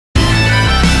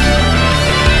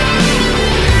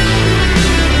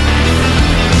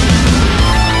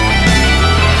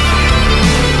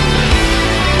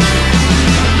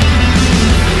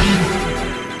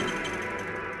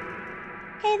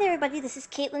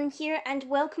Caitlin here, and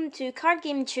welcome to Card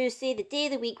Game Tuesday, the day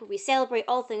of the week where we celebrate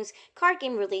all things card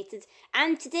game related.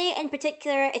 And today in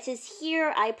particular, it is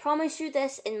here. I promised you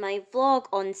this in my vlog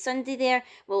on Sunday there.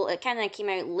 Well, it kind of came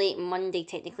out late Monday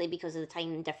technically because of the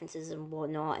time differences and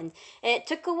whatnot, and it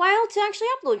took a while to actually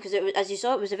upload because it was, as you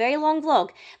saw, it was a very long vlog.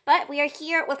 But we are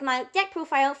here with my deck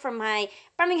profile for my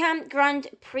Birmingham Grand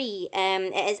Prix.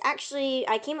 It is actually,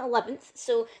 I came 11th,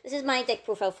 so this is my deck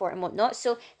profile for it and whatnot.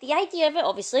 So the idea of it,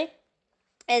 obviously,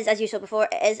 is, as you saw before,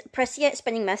 is Pricia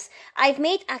Spinning Miss. I've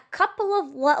made a couple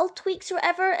of little tweaks or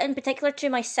whatever, in particular to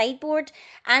my sideboard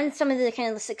and some of the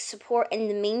kind of like support in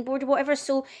the main board or whatever,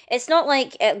 so it's not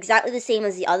like exactly the same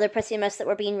as the other Pricia Miss that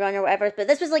were being run or whatever, but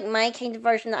this was like my kind of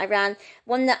version that I ran,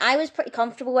 one that I was pretty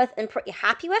comfortable with and pretty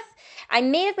happy with. I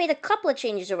may have made a couple of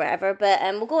changes or whatever, but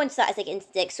we'll go into that as I get into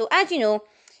the deck. So as you know,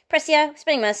 Pricia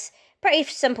Spinning Miss, pretty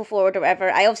simple forward or whatever.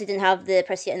 I obviously didn't have the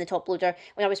Pricia in the top loader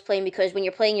when I was playing, because when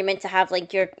you're playing, you're meant to have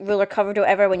like your ruler covered or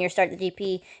whatever when you're starting the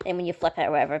GP, and when you flip it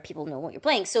or whatever, people know what you're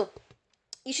playing. So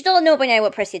you should all know by now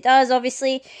what Pricia does,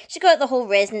 obviously. She's got the whole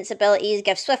resonance abilities,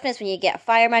 give swiftness when you get a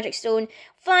fire magic stone,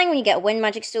 flying when you get a wind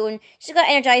magic stone. She's got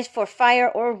energized for fire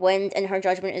or wind, and her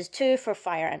judgment is 2 for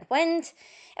fire and wind.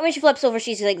 And when she flips over,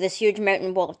 she's like this huge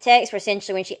mountain wall of text, where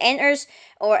essentially when she enters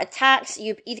or attacks,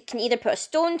 you can either put a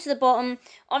stone to the bottom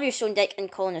of your stone deck and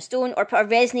call in a stone, or put a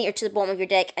resonator to the bottom of your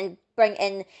deck and bring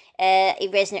in a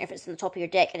resonator if it's on the top of your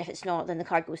deck, and if it's not, then the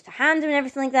card goes to hand and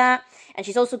everything like that. And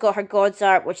she's also got her God's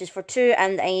Art, which is for 2,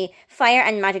 and a fire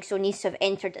and magic stone needs to have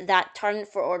entered that turn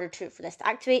for this to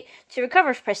activate to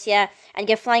recover Pricia and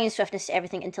give flying and swiftness to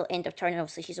everything until end of turn. And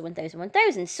obviously she's a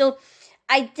 1000/1000. So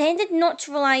I tended not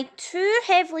to rely too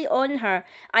heavily on her,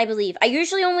 I believe. I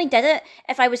usually only did it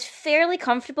if I was fairly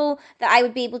comfortable that I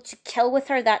would be able to kill with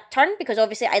her that turn, because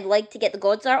obviously I'd like to get the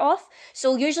God's Art off.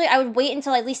 So usually I would wait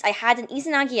until at least I had an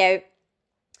Izanagi out,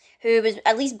 who was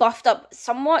at least buffed up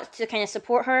somewhat to kind of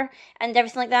support her and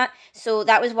everything like that. So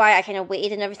that was why I kind of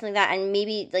waited and everything like that, and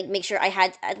maybe like make sure I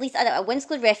had at least a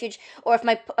Wind-Secluded Refuge, or if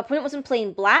my opponent wasn't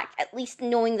playing black, at least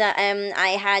knowing that I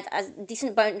had a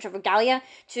decent bunch of Regalia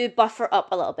to buff her up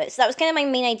a little bit. So that was kind of my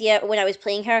main idea when I was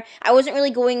playing her. I wasn't really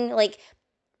going like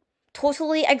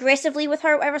totally aggressively with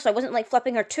her or whatever, so I wasn't like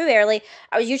flipping her too early.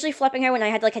 I was usually flipping her when I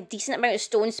had like a decent amount of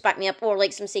stones to back me up, or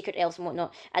like some sacred elves and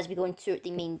whatnot as we go into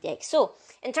the main deck. So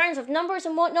in terms of numbers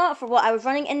and whatnot for what I was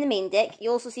running in the main deck,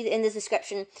 you also see that in the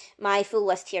description my full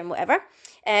list here and whatever.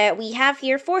 We have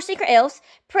here 4 sacred elves,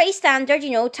 pretty standard, you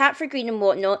know, tap for green and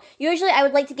whatnot. Usually I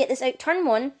would like to get this out turn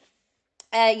 1.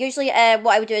 Usually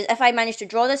what I would do is, if I managed to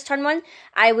draw this turn 1,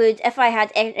 I would, if I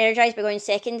had energized by going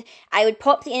second, I would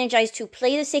pop the energized to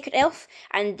play the sacred elf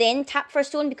and then tap for a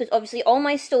stone, because obviously all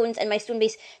my stones and my stone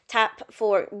base tap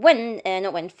for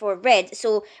for red.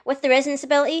 So with the resonance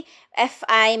ability, if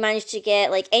I managed to get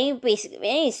like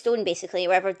any stone basically, or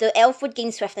whatever, the elf would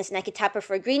gain swiftness, and I could tap her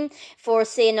for a green for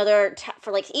say another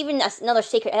for like even another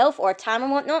sacred elf or a Tama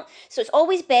and whatnot. So it's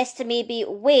always best to maybe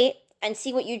wait and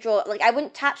see what you draw. Like, I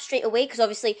wouldn't tap straight away, because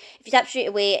obviously if you tap straight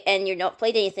away and you're not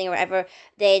played anything or whatever,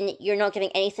 then you're not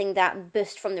getting anything that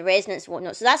boost from the resonance and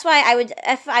whatnot. So that's why I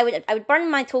would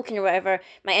burn my token or whatever,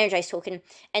 my energized token,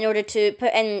 in order to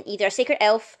put in either a sacred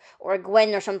elf or a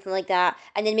Gwyn or something like that,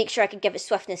 and then make sure I could give it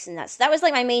swiftness and that. So that was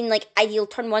like my main like ideal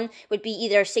turn 1 would be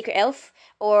either sacred elf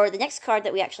or the next card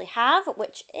that we actually have,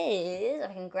 which is,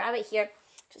 I can grab it here,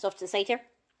 just off to the side here.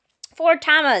 4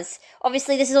 Tamas.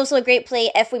 Obviously, this is also a great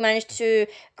play if we manage to,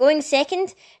 going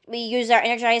second, we use our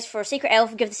Energize for Sacred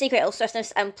Elf, give the Sacred Elf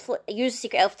swiftness, and use the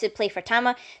Sacred Elf to play for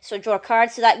Tama, so draw a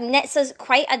card. So that nets us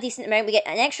quite a decent amount. We get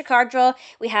an extra card draw,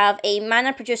 we have a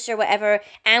mana producer, whatever,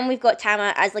 and we've got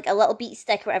Tama as like a little beat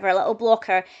stick or whatever, a little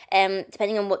blocker,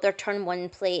 depending on what their turn 1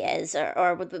 play is,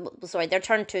 or sorry, their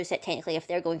turn 2 set technically if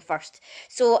they're going first.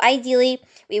 So ideally,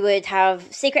 we would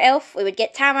have Sacred Elf, we would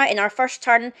get Tama in our first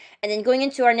turn, and then going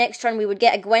into our next turn, we would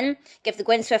get a Gwyn, give the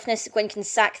Gwyn swiftness, Gwyn can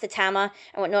sack the Tama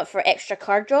and whatnot for extra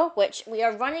card draw, which we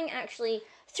are running actually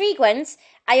 3 Gwyns.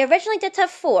 I originally did have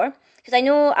 4, because I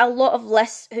know a lot of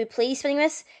lists who play Spinning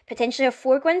Miss potentially have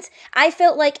 4 Gwyns. I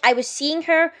felt like I was seeing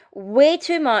her way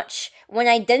too much when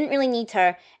I didn't really need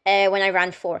her when I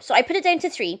ran 4. So I put it down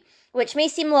to 3, which may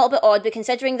seem a little bit odd, but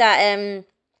considering that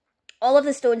all of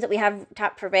the stones that we have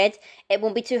tapped for red, it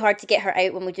won't be too hard to get her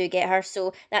out when we do get her,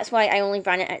 so that's why I only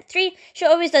ran it at 3. She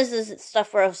always does this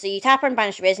stuff where obviously you tap her and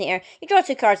banish the Resonator, you draw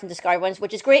 2 cards and discard ones,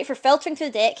 which is great for filtering through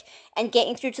the deck and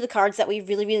getting through to the cards that we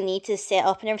really, really need to set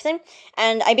up and everything.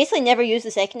 And I basically never use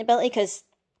the second ability, because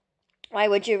why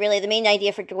would you really? The main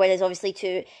idea for Gwyn is obviously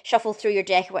to shuffle through your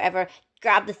deck or whatever,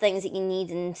 grab the things that you need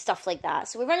and stuff like that.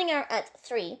 So we're running her at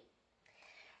 3.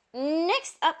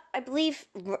 Next up, I believe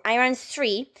I ran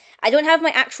 3. I don't have my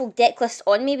actual deck list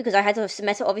on me because I had to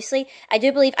submit it, obviously. I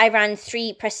do believe I ran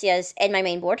 3 Pricias in my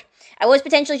main board. I was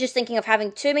potentially just thinking of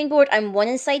having 2 main board and 1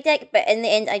 inside deck, but in the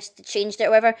end I just changed it or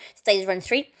whatever, decided to run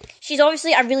 3. She's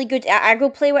obviously a really good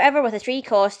aggro play, whatever, with a 3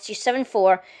 cost. She's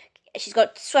 7/4. She's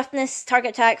got swiftness,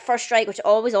 target attack, first strike, which is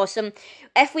always awesome.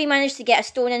 If we manage to get a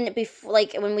stone in before,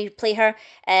 like when we play her,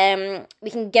 we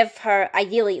can give her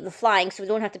ideally the flying, so we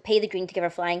don't have to pay the green to give her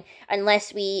flying,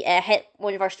 unless we hit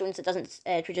one of our stones that doesn't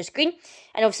produce green.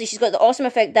 And obviously, she's got the awesome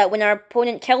effect that when our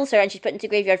opponent kills her and she's put into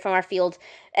graveyard from our field,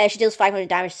 she deals 500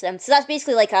 damage to them. So that's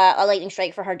basically like a lightning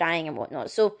strike for her dying and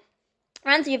whatnot. So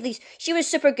ran 3 of these. She was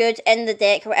super good in the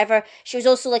deck or whatever. She was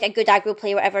also like a good aggro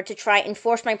play or whatever to try and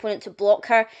force my opponent to block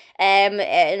her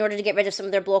in order to get rid of some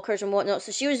of their blockers and whatnot.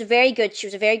 So she was very good. She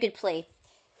was a very good play.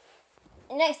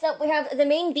 Next up, we have the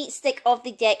main beat stick of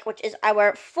the deck, which is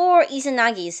our 4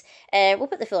 Izanagis. We'll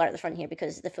put the full art at the front here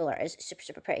because the full art is super,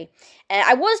 super pretty.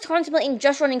 I was contemplating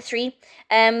just running 3,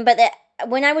 but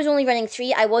when I was only running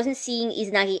 3, I wasn't seeing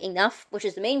Izanagi enough, which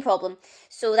is the main problem.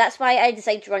 So that's why I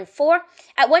decided to run 4.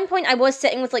 At one point, I was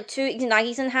sitting with like 2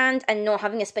 Izanagis in hand and not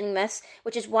having a spinning miss,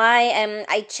 which is why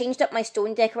I changed up my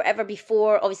stone deck or whatever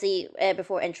before, obviously,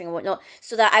 before entering and whatnot,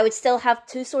 so that I would still have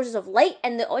 2 sources of light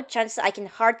and the odd chance that I can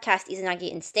hard cast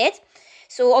Izanagi instead.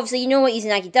 So obviously, you know what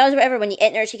Izanagi does or whatever. When he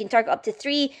enters, he can target up to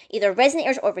 3 either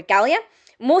Resonators or Regalia.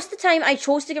 Most of the time, I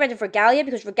chose to get rid of Regalia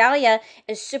because Regalia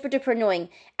is super duper annoying.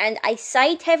 And I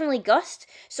side Heavenly Gust,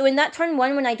 so in that turn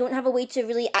 1, when I don't have a way to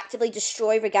really actively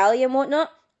destroy Regalia and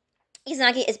whatnot,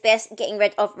 Izanagi is best getting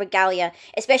rid of Regalia.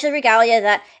 Especially Regalia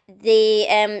that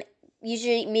they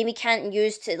usually maybe can't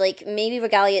use to, like, maybe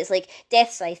Regalia is like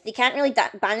Deathscythe. They can't really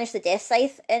banish the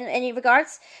Deathscythe in any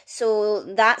regards, so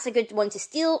that's a good one to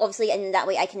steal, obviously, and that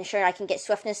way I can ensure I can get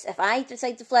swiftness if I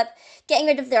decide to flip. Getting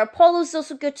rid of their Apollo is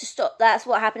also good to stop. That's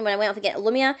what happened when I went up to get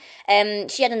Lumia.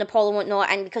 She had an Apollo and whatnot,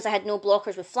 and because I had no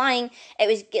blockers with flying, it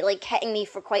was like hitting me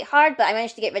for quite hard, but I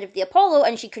managed to get rid of the Apollo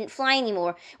and she couldn't fly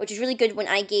anymore, which is really good when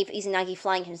I gave Izanagi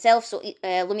flying himself, so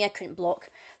Lumia couldn't block.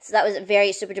 So that was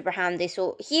very super duper handy.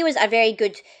 So he was a very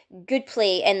good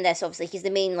play in this. Obviously, he's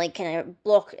the main like kind of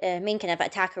block, main kind of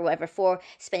attacker or whatever for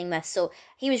spinning miss. So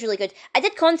he was really good. I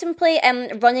did contemplate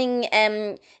running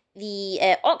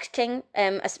the Ox King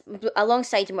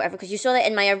alongside him, whatever, because you saw that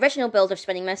in my original build of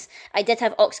spinning miss, I did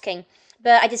have Ox King,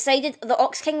 but I decided the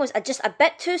Ox King was just a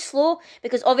bit too slow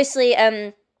because obviously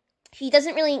he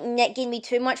doesn't really net gain me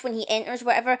too much when he enters,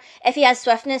 whatever. If he has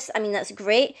swiftness, I mean, that's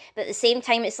great. But at the same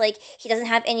time, it's like, he doesn't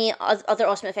have any other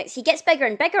awesome effects. He gets bigger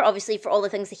and bigger, obviously, for all the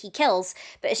things that he kills.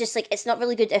 But it's just like, it's not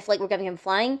really good if, like, we're giving him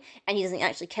flying, and he doesn't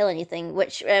actually kill anything.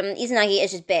 Which, Izanagi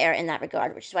is just better in that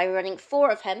regard, which is why we're running 4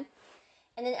 of him.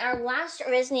 And then our last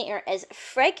Resonator is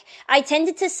Frigg. I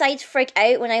tended to side Frigg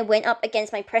out when I went up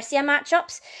against my Pricia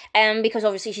matchups, because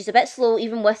obviously she's a bit slow,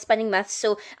 even with spinning myths,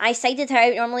 so I sided her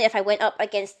out normally if I went up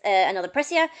against another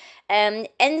Pricia.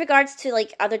 In regards to,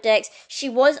 like, other decks, she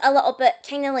was a little bit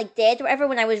kind of, like, dead or whatever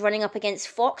when I was running up against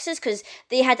Foxes, because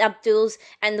they had Abduls,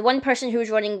 and the one person who was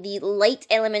running the light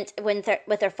element with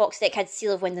their Fox deck had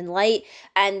Seal of Wind and Light,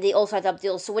 and they also had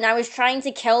Abduls. So when I was trying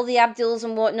to kill the Abduls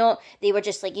and whatnot, they were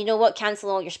just like, you know what,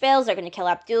 cancel all your spells, they're going to kill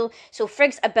Abdul. So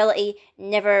Frigg's ability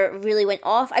never really went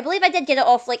off. I believe I did get it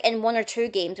off, like, in 1 or 2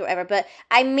 games or whatever, but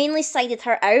I mainly sided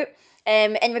her out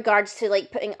in regards to,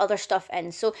 like, putting other stuff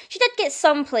in. So she did get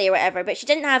some play or whatever, but she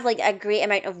didn't have, like, a great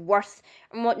amount of worth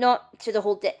and whatnot to the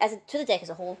whole to the deck as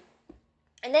a whole.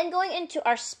 And then going into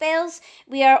our spells,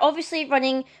 we are obviously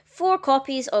running 4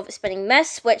 copies of Spinning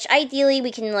Miss, which ideally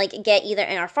we can, like, get either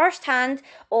in our first hand,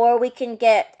 or we can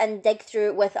get and dig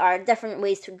through with our different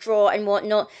ways to draw and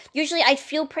whatnot. Usually I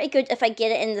feel pretty good if I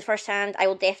get it in the first hand. I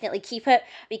will definitely keep it,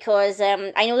 because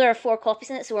I know there are 4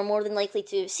 copies in it, so we're more than likely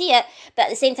to see it, but at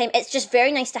the same time, it's just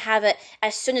very nice to have it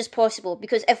as soon as possible,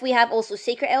 because if we have also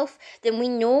Sacred Elf, then we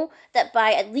know that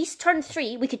by at least turn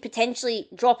 3, we could potentially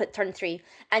drop it turn 3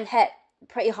 and hit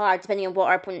pretty hard depending on what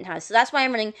our opponent has. So that's why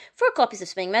I'm running 4 copies of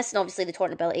Spinning Miss, and obviously the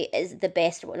Torrent ability is the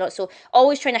best or whatnot. So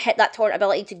always trying to hit that Torrent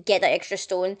ability to get that extra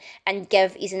stone and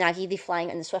give Izanagi the flying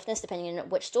and the swiftness depending on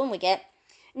which stone we get.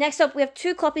 Next up, we have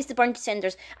 2 copies to Burn to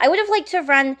Cinders. I would have liked to have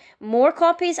ran more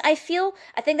copies, I feel.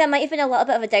 I think that might have been a little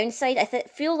bit of a downside. I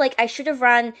feel like I should have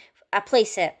ran a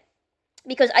playset.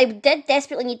 because I did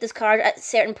desperately need this card at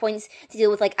certain points to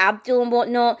deal with like Abdul and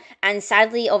whatnot, and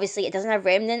sadly, obviously, it doesn't have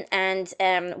Remnant, and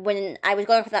when I was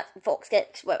going for that Fox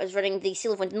kit, I was running the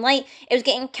Seal of Wind and Light, it was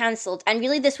getting cancelled, and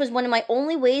really this was one of my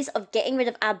only ways of getting rid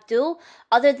of Abdul,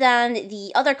 other than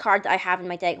the other card that I have in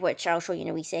my deck, which I'll show you in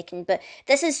a wee second, but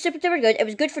this is super duper good. It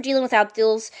was good for dealing with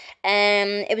Abduls,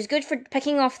 it was good for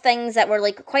picking off things that were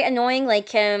like quite annoying, like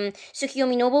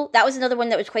Tsukiyomi Noble, that was another one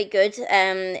that was quite good,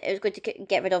 it was good to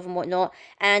get rid of and whatnot.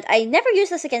 And I never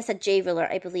used this against a J-Ruler,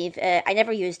 I believe. I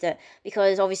never used it,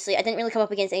 because obviously I didn't really come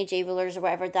up against any J-Rulers or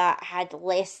whatever that had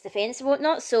less defense and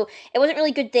whatnot, so it wasn't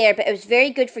really good there, but it was very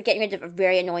good for getting rid of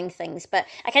very annoying things. But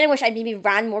I kind of wish I maybe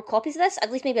ran more copies of this,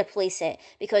 at least maybe a playset,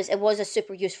 because it was a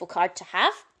super useful card to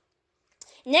have.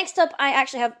 Next up, I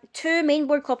actually have 2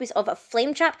 mainboard copies of a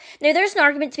Flame Trap. Now, there's an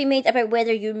argument to be made about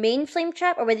whether you main Flame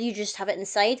Trap or whether you just have it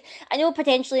inside. I know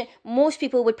potentially most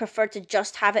people would prefer to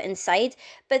just have it inside,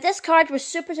 but this card was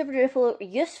super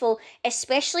useful,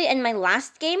 especially in my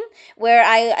last game, where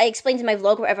I explained in my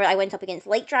vlog, wherever I went up against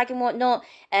Light Dragon and whatnot.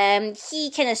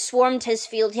 He kind of swarmed his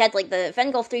field. He had like the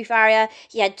Vingolf 3 Faria,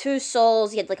 he had 2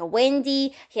 Sauls, he had like a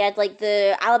Wendy, he had like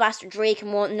the Alabaster Drake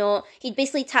and whatnot. He'd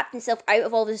basically tapped himself out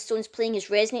of all of his stones playing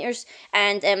his Resonators,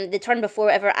 and the turn before,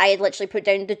 whatever, I had literally put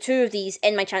down the 2 of these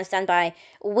in my chance standby,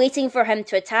 waiting for him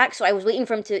to attack. So I was waiting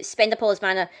for him to spend up all his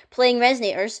mana playing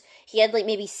Resonators. He had like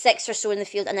maybe 6 or so in the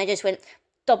field, and I just went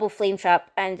double Flame Trap,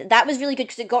 and that was really good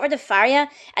because it got rid of Faria,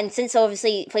 and since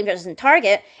obviously Flame Trap doesn't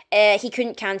target, he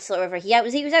couldn't cancel it or whatever.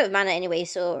 He was out of mana anyway,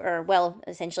 so, or well,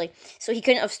 essentially, so he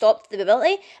couldn't have stopped the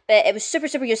ability, but it was super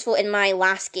useful in my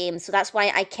last game, so that's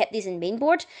why I kept these in main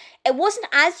board. It wasn't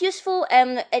as useful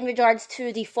in regards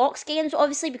to the Fox games,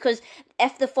 obviously, because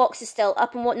if the Fox is still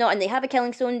up and whatnot, and they have a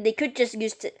Killing Stone, they could just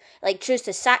choose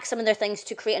to sack some of their things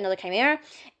to create another Chimera.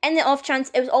 In the off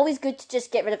chance, it was always good to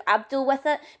just get rid of Abdul with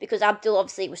it, because Abdul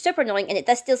obviously was super annoying, and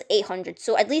this deals 800,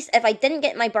 so at least if I didn't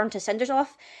get my Burn to Cinders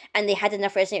off, and they had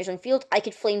enough Resonators on field, I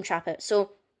could Flame Trap it,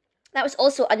 so that was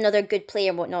also another good play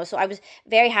and whatnot, so I was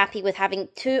very happy with having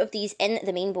 2 of these in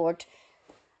the main board.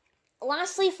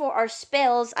 Lastly, for our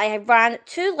spells, I ran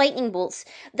 2 Lightning Bolts.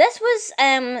 This was,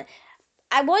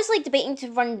 I was like debating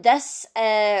to run this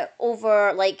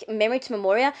over like Memory to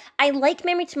Memoria. I like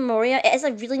Memory to Memoria. It is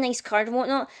a really nice card and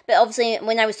whatnot. But obviously,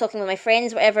 when I was talking with my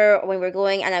friends, whatever, when we were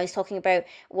going, and I was talking about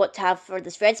what to have for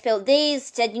this red spell, they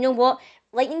said, you know what?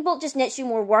 Lightning Bolt just nets you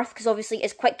more worth, because obviously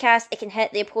it's quick cast, it can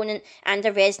hit the opponent and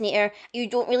a Resonator. You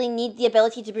don't really need the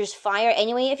ability to produce fire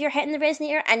anyway if you're hitting the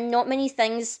Resonator, and not many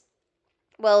things,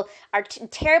 well, are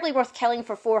terribly worth killing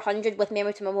for 400 with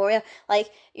Memory to Memoria.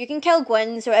 Like, you can kill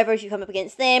Gwyn's or whatever if you come up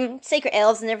against them, Sacred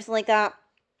Elves and everything like that.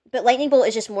 But Lightning Bolt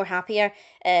is just more happier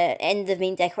in the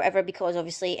main deck or whatever, because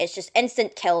obviously it's just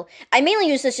instant kill. I mainly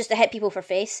use this just to hit people for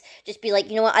face. Just be like,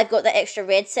 you know what, I've got the extra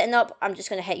red sitting up, I'm just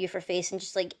going to hit you for face and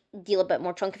just like deal a bit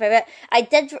more chunk about it. I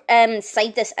did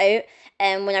side this out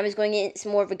when I was going against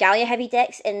more Regalia heavy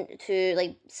decks into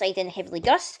like side in Heavily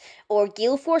Gust or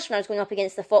Gale Force when I was going up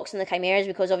against the Fox and the Chimeras,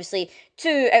 because obviously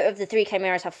 2 out of the 3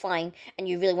 Chimeras have flying and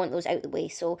you really want those out of the way.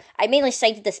 So I mainly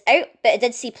sided this out, but it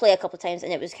did see play a couple of times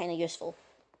and it was kind of useful.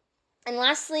 And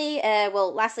lastly,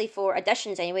 lastly for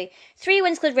additions anyway, 3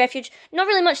 Wind-Secluded Refuge. Not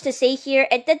really much to say here.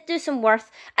 It did do some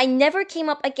worth. I never came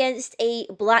up against a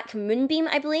Black Moonbeam,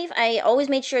 I believe. I always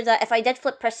made sure that if I did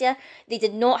flip Pricia, they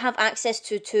did not have access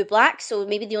to 2 black, so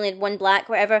maybe they only had 1 black,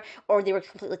 whatever, or they were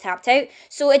completely tapped out.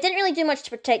 So it didn't really do much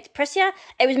to protect Pricia.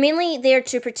 It was mainly there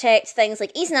to protect things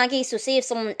like Izanagi, so say if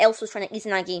someone else was trying to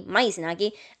Izanagi my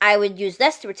Izanagi, I would use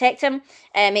this to protect him,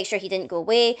 make sure he didn't go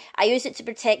away. I used it to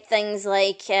protect things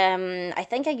like, I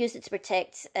think I used it to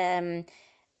protect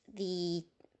maybe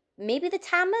the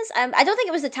Tamas. I don't think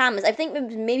it was the Tamas. I think it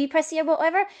was maybe Pricia or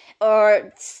whatever,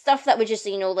 or stuff that would just,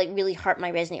 you know, like really hurt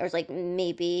my Resonators. Like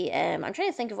maybe I'm trying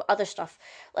to think of other stuff.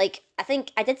 Like I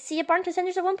think I did see a Burn to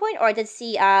Cinders at one point, or I did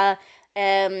see a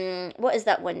what is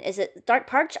that one? Is it Dark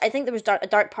Purge? I think there was a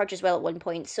Dark Purge as well at one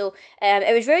point. So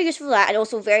it was very useful for that, and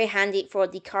also very handy for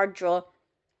the card draw.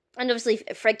 And obviously,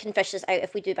 Frigg can fish this out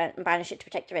if we do banish it to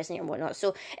protect the Resonator and whatnot.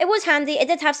 So, it was handy. It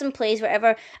did have some plays,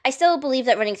 whatever. I still believe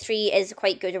that running 3 is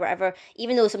quite good or whatever,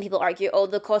 even though some people argue, oh,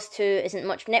 the cost 2 isn't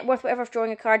much net worth, whatever, for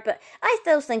drawing a card, but I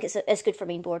still think it's good for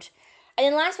main board. And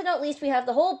then last but not least, we have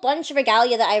the whole bunch of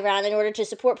Regalia that I ran in order to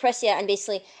support Pricia and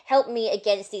basically help me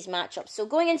against these matchups. So,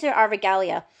 going into our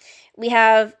Regalia, We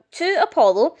have 2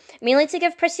 Apollo, mainly to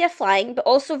give Pricia flying, but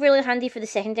also really handy for the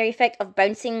secondary effect of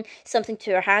bouncing something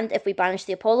to her hand if we banish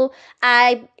the Apollo.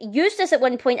 I used this at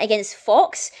one point against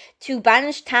Fox to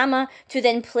banish Tama, to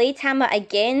then play Tama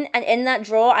again, and in that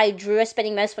draw I drew a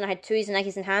spinning mouse when I had 2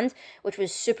 Izanagis in hand, which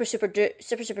was super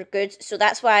good, so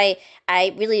that's why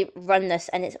I really run this,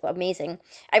 and it's amazing.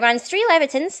 I ran 3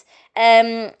 Laevateins,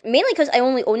 mainly because I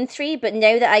only own 3, but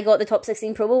now that I got the top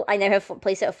 16 promo, I now have a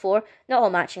playset of 4, not all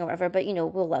matching or whatever, but you know,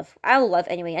 we'll love. I'll love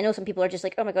anyway. I know some people are just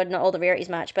like, oh my god, not all the rarities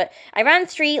match, but I ran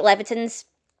 3 Laevateins.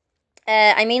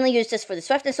 I mainly used this for the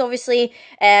swiftness, obviously.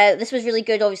 This was really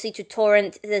good, obviously, to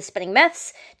torrent the spinning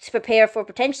myths, to prepare for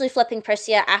potentially flipping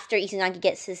Pricia after Izanagi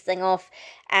gets his thing off.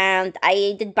 And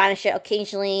I did banish it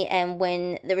occasionally, and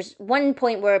when there was one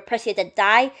point where Pricia did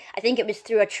die, I think it was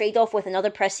through a trade-off with another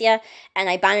Pricia, and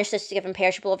I banished this to give him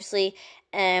perishable, obviously.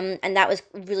 And that was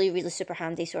really super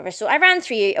handy, sort of. So I ran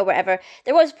 3 or whatever.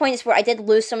 There was points where I did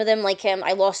lose some of them, like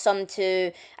I lost some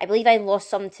to, I believe I lost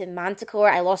some to Manticore,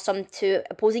 I lost some to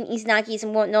opposing Izanagis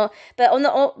and whatnot, but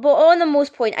on the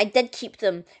most point, I did keep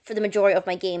them for the majority of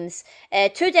my games. 2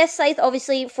 Deathscythe,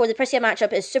 obviously, for the Pricia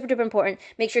matchup is super duper important.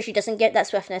 Make sure she doesn't get that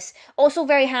swiftness. Also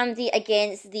very handy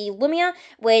against the Lumia,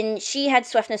 when she had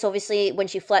swiftness, obviously, when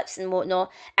she flips and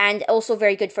whatnot, and also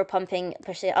very good for pumping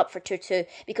Pricia up for 2-2,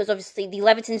 because obviously the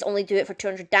Laevateins only do it for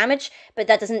 200 damage, but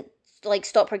that doesn't like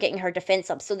stop her getting her defense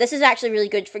up. So this is actually really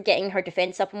good for getting her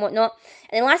defense up and whatnot.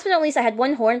 And then last but not least, I had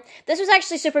 1 Horn. This was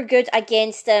actually super good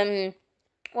against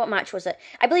what match was it?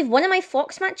 I believe one of my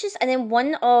Fox matches, and then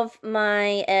one of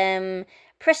my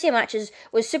Pricia matches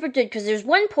was super good, because there's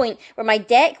one point where my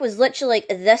deck was literally like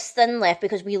this thin left,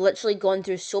 because we literally gone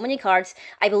through so many cards.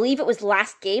 I believe it was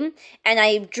last game, and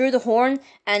I drew the Horn,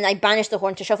 and I banished the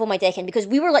Horn to shuffle my deck in, because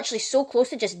we were literally so close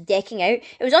to just decking out.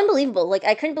 It was unbelievable. Like,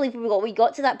 I couldn't believe we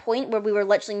got to that point where we were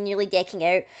literally nearly decking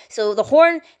out. So the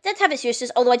Horn did have its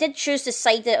uses, although I did choose to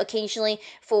side it occasionally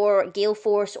for Gale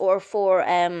Force or for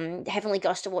Heavenly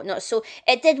Gust or whatnot. So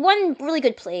it did one really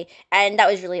good play, and that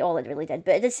was really all it really did.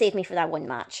 But it did save me for that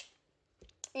one match.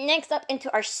 Next up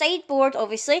into our sideboard,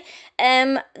 obviously,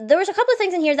 there was a couple of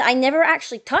things in here that I never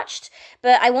actually touched,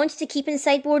 but I wanted to keep in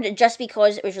sideboard just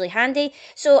because it was really handy.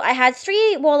 So I had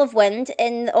 3 Wall of Wind,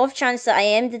 in the off chance that I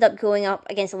ended up going up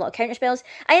against a lot of counter spells.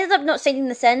 I ended up not siding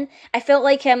this in. I felt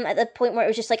like at the point where it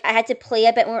was just like I had to play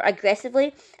a bit more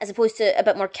aggressively as opposed to a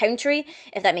bit more countery,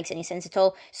 if that makes any sense at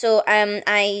all. So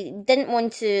I didn't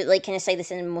want to like kind of side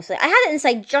this in mostly. I had it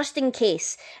inside just in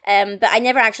case, but I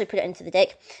never actually put it into the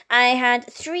deck. I had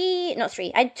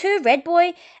I had 2 Red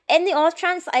Boy. In the off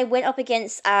chance I went up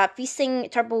against a Feasting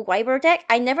Turbo Wyber deck,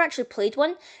 I never actually played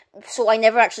one, so I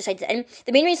never actually sided it in.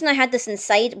 The main reason I had this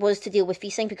inside was to deal with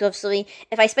Feasting, because obviously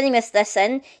if I spinning this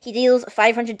in, he deals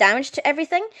 500 damage to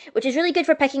everything, which is really good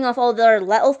for picking off all their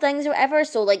little things or whatever,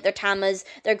 so like their Tamas,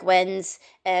 their Gwens,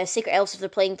 Sacred Elves if they're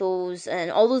playing those,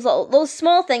 and all those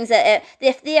small things that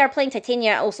if they are playing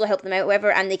Titania, also help them out,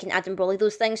 whatever, and they can add and broly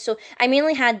those things. So I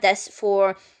mainly had this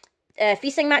for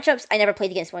Feasting matchups. I never played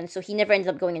against one, so he never ended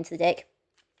up going into the deck.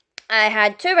 I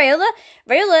had 2 Riola.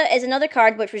 Riola is another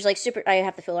card which was like super. I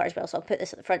have the full art as well, so I'll put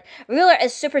this at the front. Riola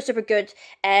is super good.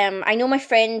 I know my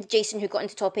friend Jason, who got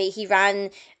into top 8, he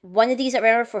ran one of these at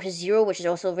Rare for his 0, which is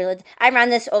also really good. I ran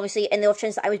this obviously in the off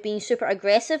chance that I was being super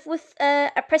aggressive with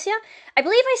Pricia. I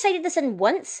believe I sided this in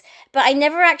once, but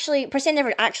Pricia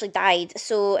never actually died,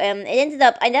 so it ended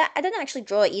up, I didn't actually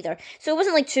draw it either, so it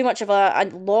wasn't like too much of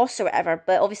a loss or whatever,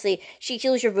 but obviously she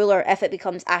kills your ruler if it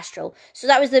becomes astral, so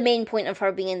that was the main point of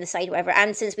her being in the side, whatever,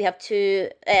 and since we have 2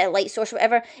 light source or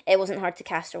whatever, it wasn't hard to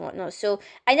cast or whatnot, so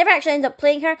I never actually ended up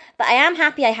playing her, but I am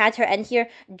happy I had her in here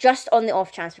just on the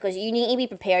off chance, because you need to be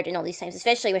prepared in all these times,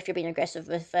 especially if you're being aggressive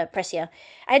with Pricia.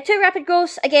 I had 2 Rapid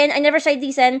Growths. Again, I never sided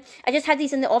these in. I just had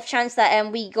these in the off chance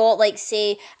that we got, like,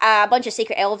 say, a bunch of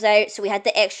Sacred Elves out, so we had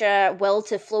the extra will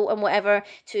to float and whatever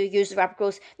to use the Rapid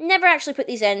Growths. Never actually put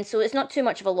these in, so it's not too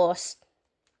much of a loss.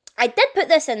 I did put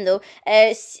this in, though,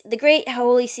 the Great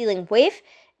Holy Sealing Wave.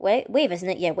 Wave, isn't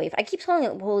it? Yeah, wave. I keep calling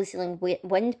it Holy Sealing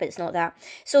Wind, but it's not that.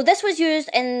 So this was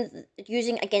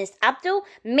using against Abdul,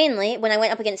 mainly when I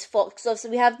went up against Fox. So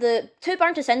we have the 2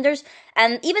 Burn to Cinders,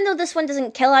 and even though this one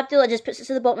doesn't kill Abdul, it just puts it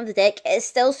to the bottom of the deck, it's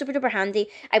still super duper handy.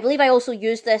 I believe I also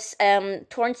used this,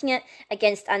 torrenting it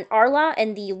against an Arla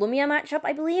in the Lumia matchup,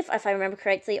 I believe, if I remember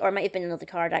correctly, or it might have been another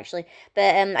card, actually.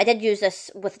 But I did use this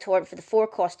with the torrent for the 4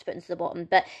 cost to put into the bottom.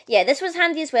 But yeah, this was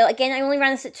handy as well. Again, I only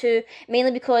ran this at 2,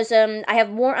 mainly because I have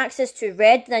more more access to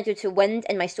red than I do to wind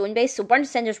in my stone base, so Burn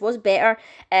Cinders was better,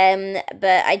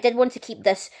 but I did want to keep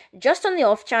this just on the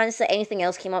off chance that anything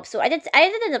else came up, so I did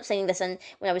end up signing this in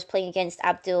when I was playing against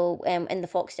Abdul in the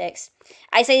Fox decks.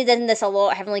 I sided in this a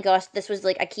lot, Heavenly Gust. This was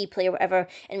like a key play or whatever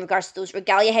in regards to those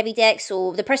Regalia heavy decks,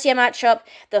 so the Pricia matchup,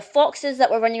 the Foxes that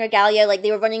were running Regalia, like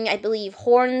they were running, I believe,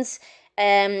 Horns,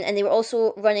 and they were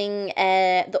also running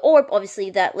the Orb,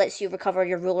 obviously, that lets you recover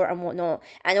your ruler and whatnot.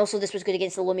 And also this was good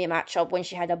against the Lumia matchup when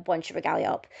she had a bunch of Regalia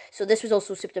up. So this was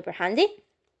also super duper handy.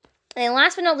 And then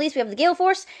last but not least, we have the Gale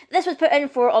Force. This was put in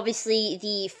for, obviously,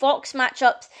 the Fox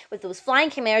matchups with those flying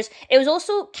chimeras. It was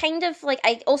also kind of, like,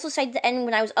 I also sided it in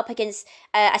when I was up against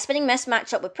a Spinning Mist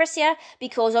matchup with Pricia,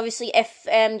 because, obviously, if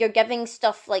you're giving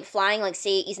stuff like flying, like,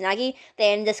 say, Izanagi,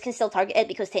 then this can still target it,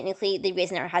 because technically the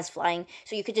Resonator has flying.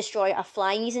 So you could destroy a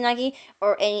flying Izanagi,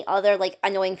 or any other, like,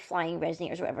 annoying flying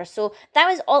Resonators or whatever. So that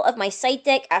was all of my side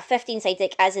deck, a 15 side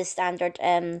deck, as is standard,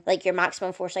 like, your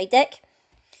maximum 4 side deck.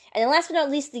 And then last but not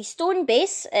least, the stone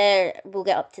base, we'll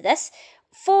get up to this.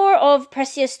 4 of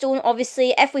Pricia stone,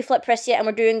 obviously, if we flip Pricia and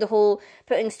we're doing the whole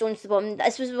putting stones to the bottom,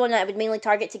 this was the one that I would mainly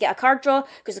target to get a card draw,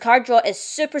 because the card draw is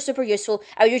super, super useful.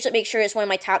 I would usually make sure it's one of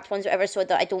my tapped ones or whatever, so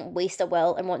that I don't waste a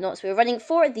will and whatnot. So we were running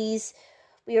 4 of these.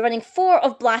 We are running 4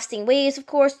 of Blasting Waves, of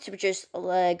course, to produce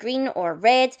green or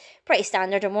red, pretty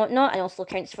standard and whatnot, and also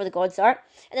counts for the God's Art.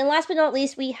 And then last but not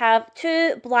least, we have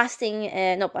 2 not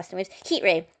Blasting Waves, Heat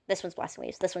Ray. This one's Blasting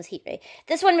Waves, this one's Heat Ray.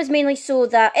 This one was mainly so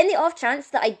that in the off chance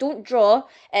that I don't draw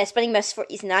Spinning Mist for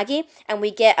Izanagi, and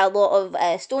we get a lot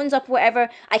of stones up or whatever,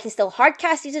 I can still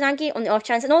hardcast Izanagi on the off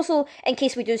chance, and also in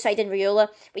case we do side in Riola,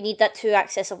 we need that 2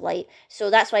 access of light.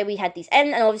 So that's why we had these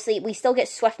in, and obviously we still get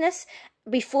Swiftness.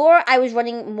 Before, I was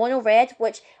running mono red,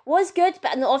 which was good,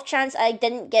 but in the off chance I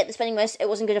didn't get the Spinning Mist, it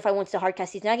wasn't good if I wanted to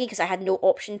hardcast Izanagi, because I had no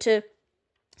option to.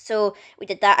 So we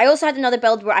did that. I also had another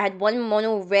build where I had 1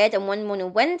 mono red and 1 mono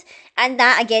wind, and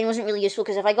that again wasn't really useful,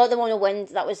 because if I got the mono wind,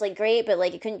 that was like great, but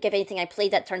like it couldn't give anything I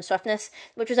played that turned Swiftness,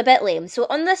 which was a bit lame. So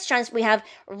on this chance we have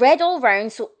red all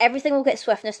round, so everything will get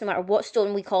Swiftness no matter what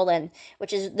stone we call in,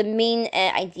 which is the main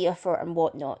idea for it and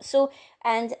whatnot. So,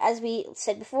 and as we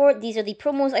said before, these are the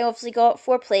promos I obviously got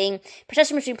for playing.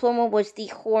 Persistent Machine promo was the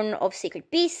Horn of Sacred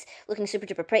Beasts, looking super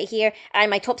duper pretty here, and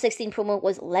my top 16 promo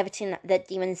was Laevateinn the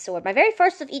Demon Sword, my very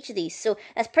first of each of these, so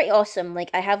that's pretty awesome.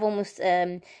 Like, I have almost,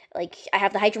 like, I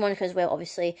have the Hydromonica as well,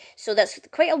 obviously, so that's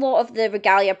quite a lot of the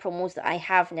Regalia promos that I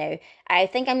have now. I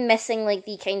think I'm missing, like,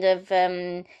 the kind of,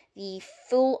 the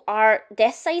full art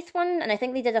Deathscythe one, and I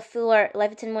think they did a full art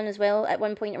Laevateinn one as well at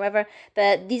one point or whatever,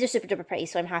 but these are super duper pretty,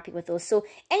 so I'm happy with those. So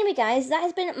anyway guys, that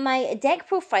has been my deck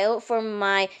profile for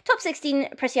my top 16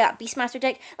 Pricia Beastmaster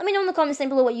deck. Let me know in the comments down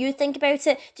below what you think about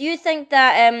it. Do you think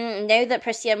that now that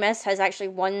Pricia Miss has actually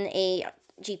won a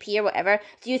GP or whatever,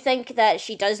 do you think that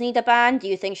she does need a ban? Do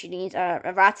you think she needs a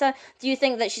errata? Do you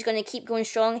think that she's going to keep going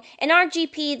strong? In our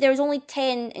GP, there was only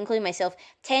 10, including myself,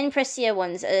 10 Pricia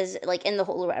ones as like in the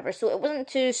hole or whatever, so it wasn't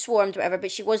too swarmed or whatever, but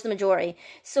she was the majority.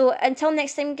 So until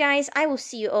next time guys, I will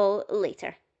see you all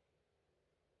later.